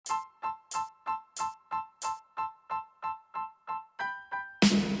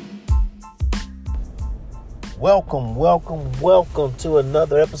Welcome to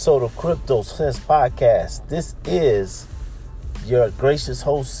another episode of Crypto Sense Podcast. This is your gracious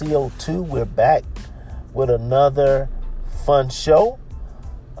host, CO2. We're back with another fun show.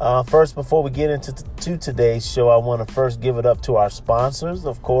 First, before we get into today's show, I want to first give it up to our sponsors,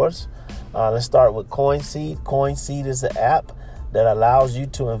 of course. Let's start with CoinSeed. CoinSeed is an app that allows you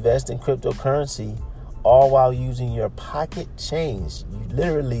to invest in cryptocurrency all while using your pocket change. You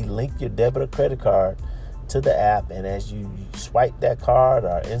literally link your debit or credit card to the app, and as you swipe that card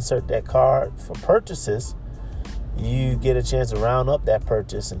or insert that card for purchases, you get a chance to round up that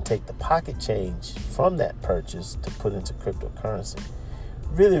purchase and take the pocket change from that purchase to put into cryptocurrency.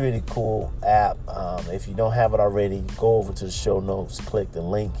 Really cool app. If you don't have it already, go over to the show notes, click the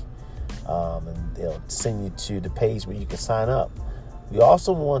link, and they'll send you to the page where you can sign up. We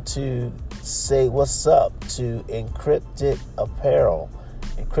also want to say what's up to Encrypted Apparel.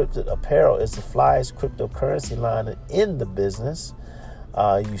 Encrypted Apparel is the flyest cryptocurrency line in the business.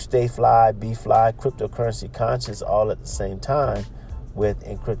 You stay fly, be fly, cryptocurrency conscious all at the same time with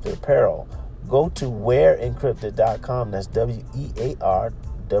Encrypted Apparel. Go to wearencrypted.com. That's WEAR,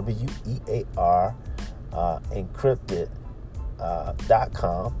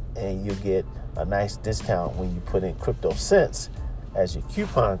 encrypted.com, and you get a nice discount when you put in CryptoSense as your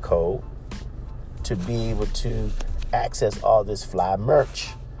coupon code to be able to access all this fly merch.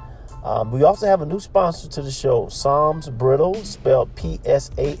 We also have a new sponsor to the show, Psalms Brittle, spelled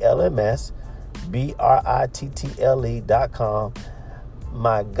PSALMS BRITTLE.com.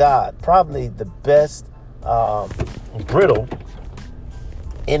 My God, probably the best brittle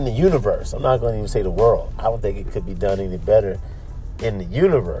in the universe. I'm not going to even say the world. I don't think it could be done any better in the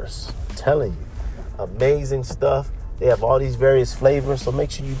universe. I'm telling you, amazing stuff. They have all these various flavors, so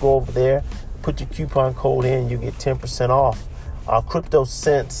make sure you go over there, put your coupon code in, you get 10% off.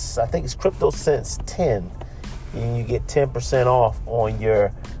 CryptoSense, I think it's CryptoSense 10, and you get 10% off on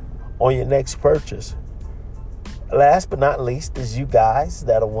your next purchase. Last but not least is you guys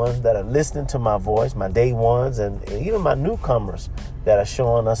that are ones that are listening to my voice, my day ones, and even my newcomers that are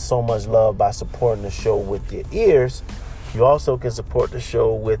showing us so much love by supporting the show with your ears. You also can support the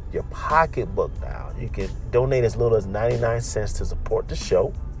show with your pocketbook now. You can donate as little as 99 cents to support the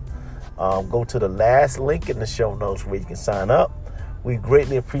show. Go to the last link in the show notes where you can sign up. We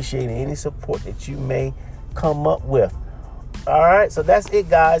greatly appreciate any support that you may come up with. All right, so that's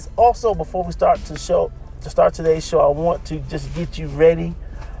it, guys. Also, before we start today's show, I want to just get you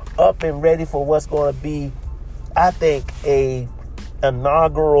up and ready for what's going to be, I think, a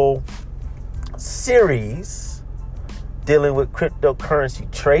inaugural series dealing with cryptocurrency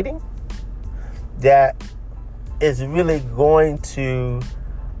trading that is really going to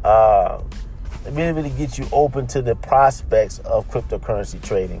really get you open to the prospects of cryptocurrency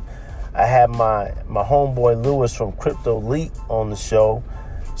trading. I have my homeboy Lewis from Crypto Elite on the show.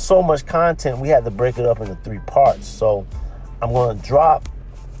 So much content, we had to break it up into 3 parts. So I'm going to drop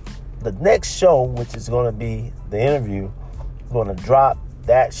the next show, which is going to be the interview. I'm going to drop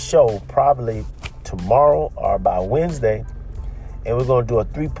that show probably tomorrow or by Wednesday, and we're going to do a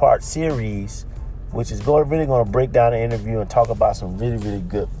 3-part series, which is really going to break down the interview and talk about some really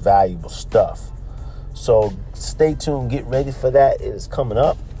good, valuable stuff. So stay tuned, get ready for that. It is coming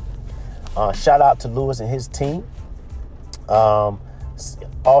up. Shout out to Lewis and his team. Also,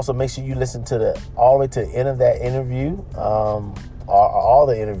 make sure you listen to all the way to the end of that interview, all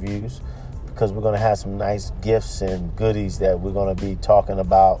the interviews, because we're going to have some nice gifts and goodies that we're going to be talking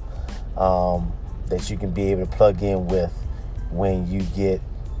about that you can be able to plug in with when you get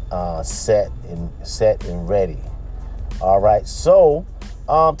set and ready. All right, so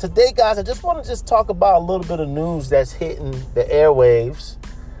today, guys, I just want to talk about a little bit of news that's hitting the airwaves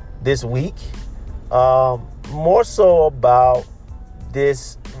this week. More so about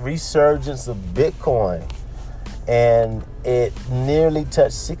this resurgence of Bitcoin, and it nearly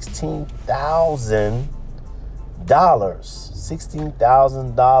touched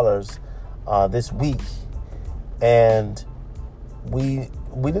 $16,000 this week, and we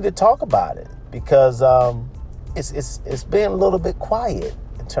need to talk about it because it's been a little bit quiet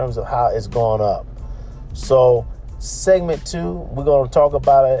in terms of how it's gone up. So segment 2, we're going to talk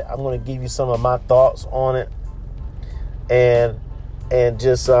about it. I'm going to give you some of my thoughts on it, and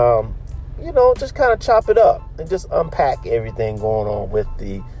just just kind of chop it up and just unpack everything going on with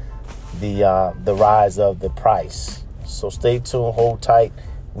the rise of the price. So stay tuned, hold tight.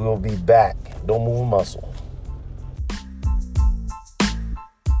 We will be back. Don't move a muscle.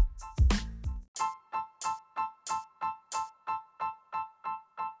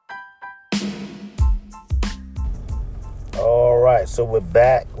 All right, so we're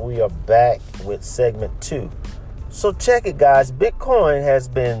back. We are back with segment 2 So check it, guys. Bitcoin has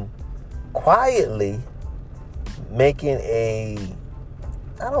been quietly making I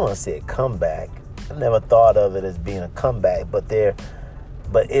don't want to say a comeback. I never thought of it as being a comeback, but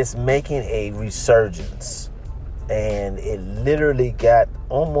it's making a resurgence. And it literally got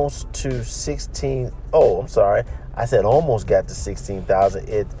almost to 16. Oh, I'm sorry. I said almost got to 16,000.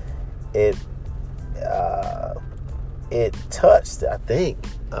 It touched, I think,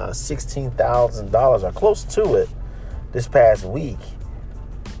 $16,000 or close to it this past week.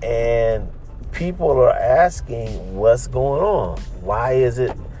 And people are asking what's going on. Why is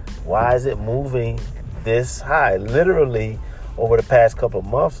it moving this high? Literally over the past couple of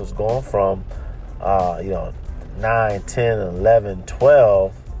months, it's gone from 9, 10, 11,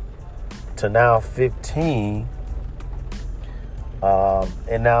 12 to now 15,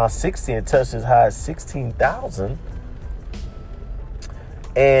 and now 16. It touched as high as 16,000,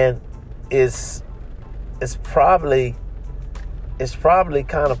 and it's probably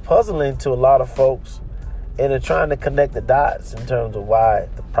kind of puzzling to a lot of folks, and they're trying to connect the dots in terms of why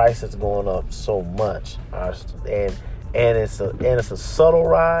the price is going up so much, and it's a subtle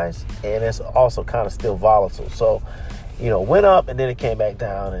rise, and it's also kind of still volatile. So, went up and then it came back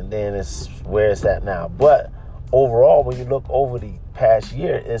down, and then it's where it's at now. But overall, when you look over the past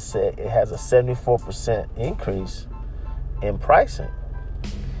year, it has a 74% increase in pricing.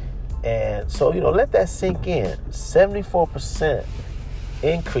 And so, let that sink in. 74%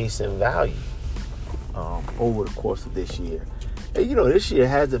 increase in value over the course of this year. And, this year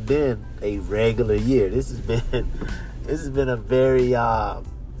hasn't been a regular year. This has been a very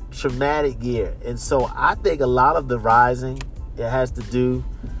traumatic year. And so I think a lot of the rising, it has to do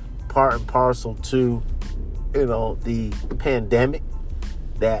part and parcel to, the pandemic,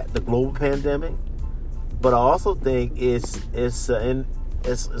 the global pandemic. But I also think it's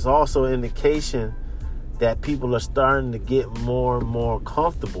also an indication that people are starting to get more and more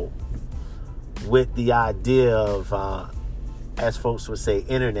comfortable with the idea of, as folks would say,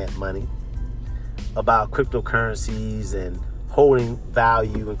 internet money, about cryptocurrencies and holding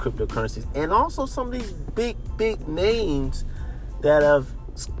value in cryptocurrencies, and also some of these big names that have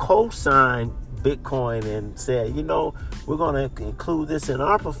co-signed Bitcoin and said, we're going to include this in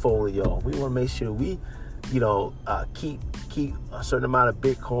our portfolio. We want to make sure we, keep a certain amount of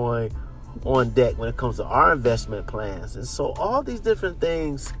Bitcoin on deck when it comes to our investment plans. And so all these different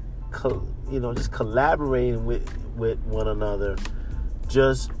things, just collaborating with one another,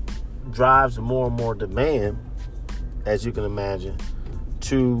 just drives more and more demand, as you can imagine,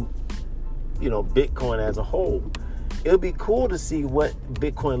 to Bitcoin as a whole. It'll be cool to see what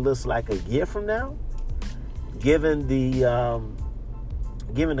Bitcoin looks like a year from now, given the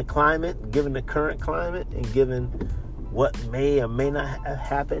climate, given the current climate, and given what may or may not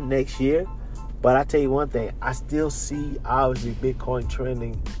happen next year. But I tell you one thing, I still see obviously Bitcoin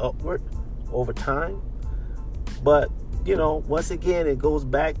trending upward over time. But once again, it goes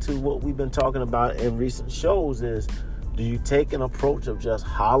back to what we've been talking about in recent shows is, do you take an approach of just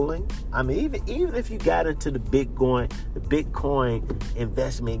hodling? I mean, even if you got into the Bitcoin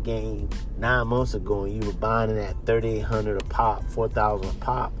investment game 9 months ago and you were buying it at $3,800 a pop, $4,000 a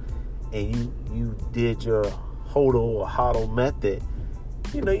pop, and you did your hodl or hodl method,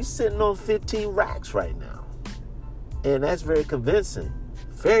 you're sitting on 15 racks right now. And that's very convincing.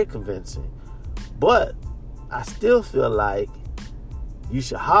 Very convincing. But I still feel like you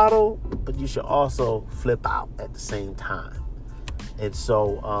should hodl, but you should also flip out at the same time. And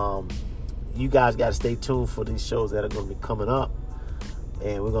so you guys got to stay tuned for these shows that are going to be coming up.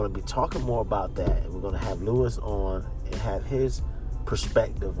 And we're going to be talking more about that. And we're going to have Lewis on and have his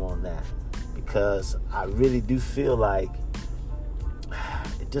perspective on that. Because I really do feel like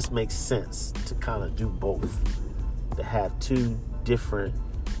it just makes sense to kind of do both. To have two different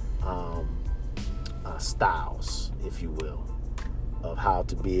styles, if you will, of how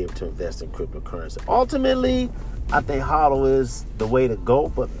to be able to invest in cryptocurrency. Ultimately, I think hodl is the way to go,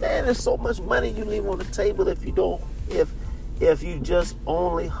 but man, there's so much money you leave on the table if you just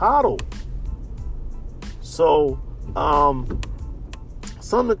only hodl. So,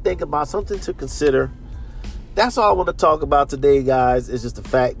 something to think about, something to consider. That's all I want to talk about today, guys. It's just the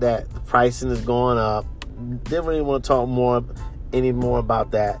fact that the pricing is going up. Didn't really want to talk any more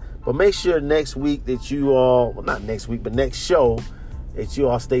about that. But make sure next week that you all, well, not next week, but next show, that you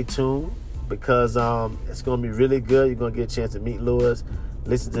all stay tuned, because it's going to be really good. You're going to get a chance to meet Lewis,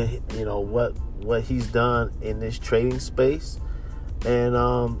 listen to what he's done in this trading space, and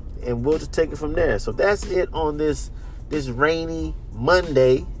we'll just take it from there. So that's it on this rainy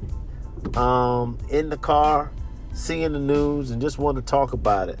Monday, in the car, seeing the news, and just want to talk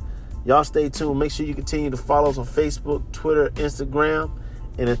about it. Y'all stay tuned. Make sure you continue to follow us on Facebook, Twitter, Instagram.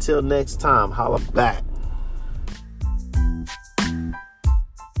 And until next time, holla back.